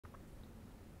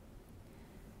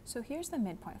So here's the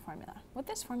midpoint formula. What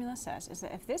this formula says is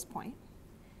that if this point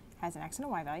has an x and a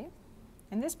y value,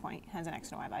 and this point has an x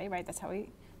and a y value, right? That's how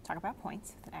we talk about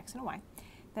points, an x and a y.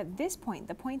 That this point,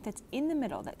 the point that's in the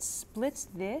middle, that splits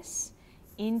this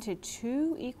into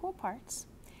two equal parts,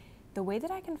 the way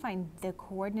that I can find the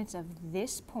coordinates of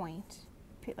this point,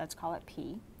 let's call it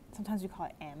P, sometimes we call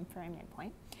it M for a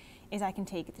midpoint, is I can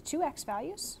take the two x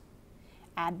values,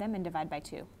 add them, and divide by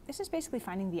 2. This is basically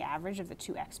finding the average of the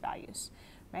two x values,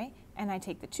 right? And I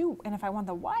take the two, and if I want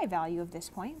the y value of this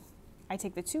point, I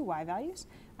take the two y values,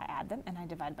 I add them, and I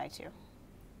divide by 2.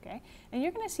 Okay? And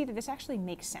you're going to see that this actually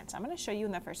makes sense. I'm going to show you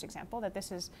in the first example that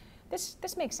this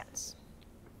makes sense.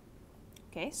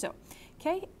 Okay, so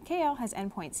KL has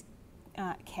endpoints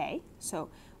K, so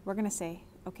we're going to say,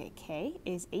 okay, K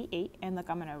is 8, 8, and look,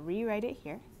 I'm going to rewrite it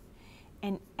here,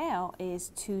 and L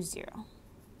is 2, 0.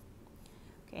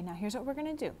 Okay, now here's what we're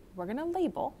going to do. We're going to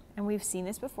label, and we've seen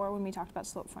this before when we talked about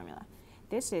slope formula.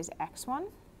 This is x1,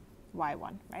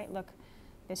 y1, right? Look,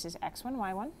 this is x1,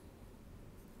 y1.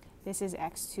 This is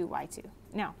x2, y2.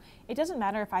 Now, it doesn't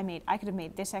matter if I could have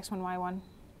made this x1, y1,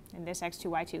 and this x2,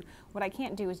 y2. What I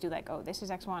can't do is do like, oh, this is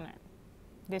x1, and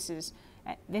this is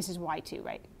y2,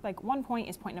 right? Like one point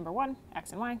is point number 1,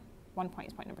 x and y. One point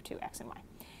is point number 2, x and y.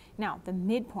 Now, the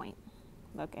midpoint,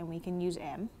 look, and we can use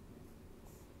M,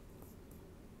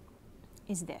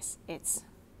 is this. It's,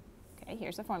 okay,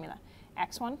 here's the formula.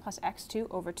 x1 plus x2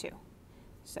 over 2.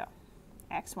 So,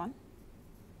 x1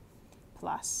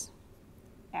 plus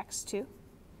x2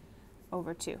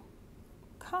 over 2,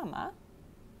 comma,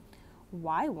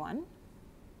 y1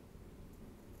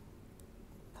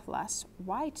 plus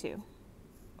y2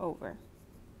 over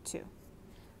 2.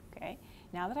 Okay,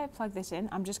 now that I've plugged this in,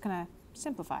 I'm just going to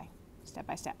simplify step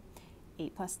by step.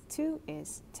 8 plus 2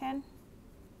 is 10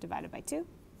 divided by 2.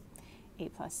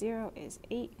 8 plus 0 is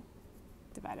 8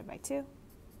 divided by 2.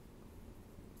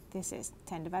 This is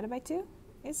 10 divided by 2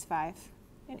 is 5,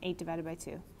 and 8 divided by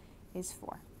 2 is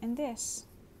 4. And this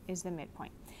is the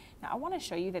midpoint. Now I want to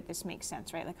show you that this makes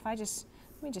sense, right? Like if let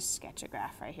me just sketch a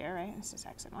graph right here, right? This is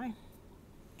x and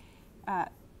y.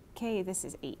 K, this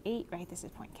is 8, 8, right? This is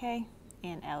point K,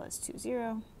 and L is 2,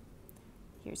 0.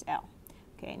 Here's L.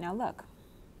 Okay, now look,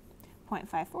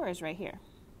 0.54 is right here.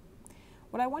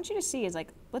 What I want you to see is,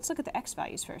 like, let's look at the x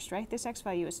values first, right? This x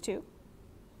value is 2.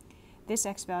 This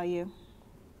x value,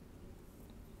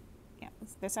 yeah,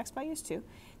 this x value is 2.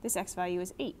 This x value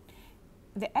is 8.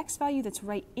 The x value that's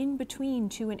right in between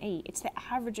 2 and 8, it's the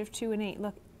average of 2 and 8.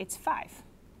 Look, it's 5.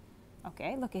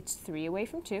 Okay, look, it's 3 away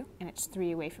from 2, and it's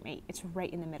 3 away from 8. It's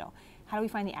right in the middle. How do we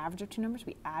find the average of two numbers?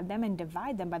 We add them and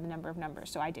divide them by the number of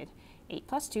numbers. So I did 8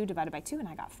 plus 2 divided by 2, and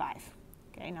I got 5.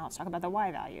 Okay, now let's talk about the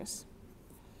y values.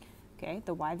 Okay,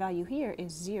 the y value here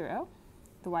is 0.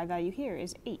 The y value here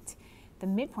is 8. The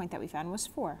midpoint that we found was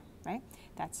 4, right?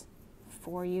 That's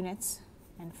 4 units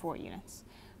and 4 units.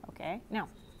 Okay, now,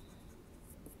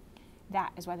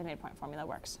 that is why the midpoint formula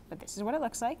works. But this is what it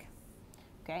looks like.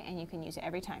 Okay, and you can use it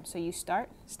every time. So you start,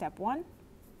 step 1,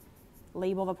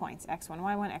 label the points, x1,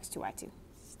 y1, x2, y2.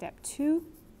 Step 2,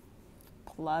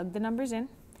 plug the numbers in.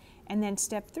 And then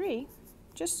step 3,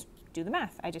 just do the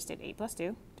math. I just did 8 plus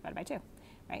 2 divided by 2,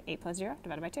 right? 8 plus 0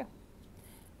 divided by 2.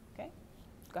 Okay,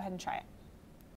 go ahead and try it.